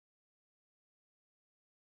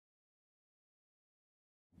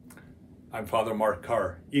I'm Father Mark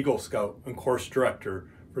Carr, Eagle Scout and Course Director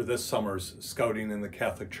for this summer's Scouting in the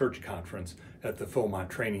Catholic Church Conference at the Philmont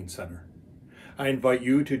Training Center. I invite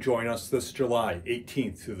you to join us this July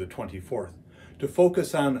 18th through the 24th to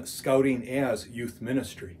focus on Scouting as youth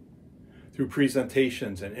ministry. Through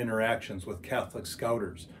presentations and interactions with Catholic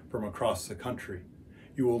Scouters from across the country,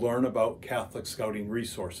 you will learn about Catholic Scouting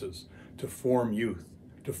resources to form youth,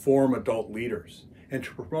 to form adult leaders, and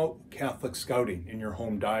to promote Catholic Scouting in your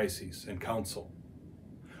home diocese and council.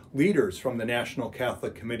 Leaders from the National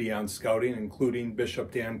Catholic Committee on Scouting, including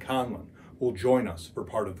Bishop Dan Conlon, will join us for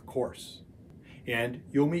part of the course. And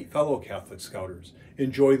you'll meet fellow Catholic Scouters,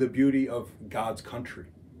 enjoy the beauty of God's country,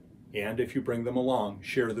 and if you bring them along,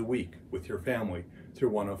 share the week with your family through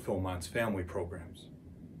one of Philmont's family programs.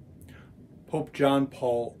 Pope John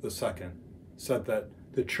Paul II said that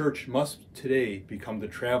the Church must today become the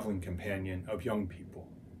traveling companion of young people.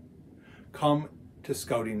 Come to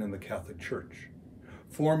Scouting in the Catholic Church.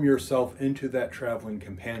 Form yourself into that traveling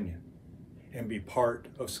companion and be part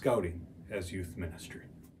of Scouting as youth ministry.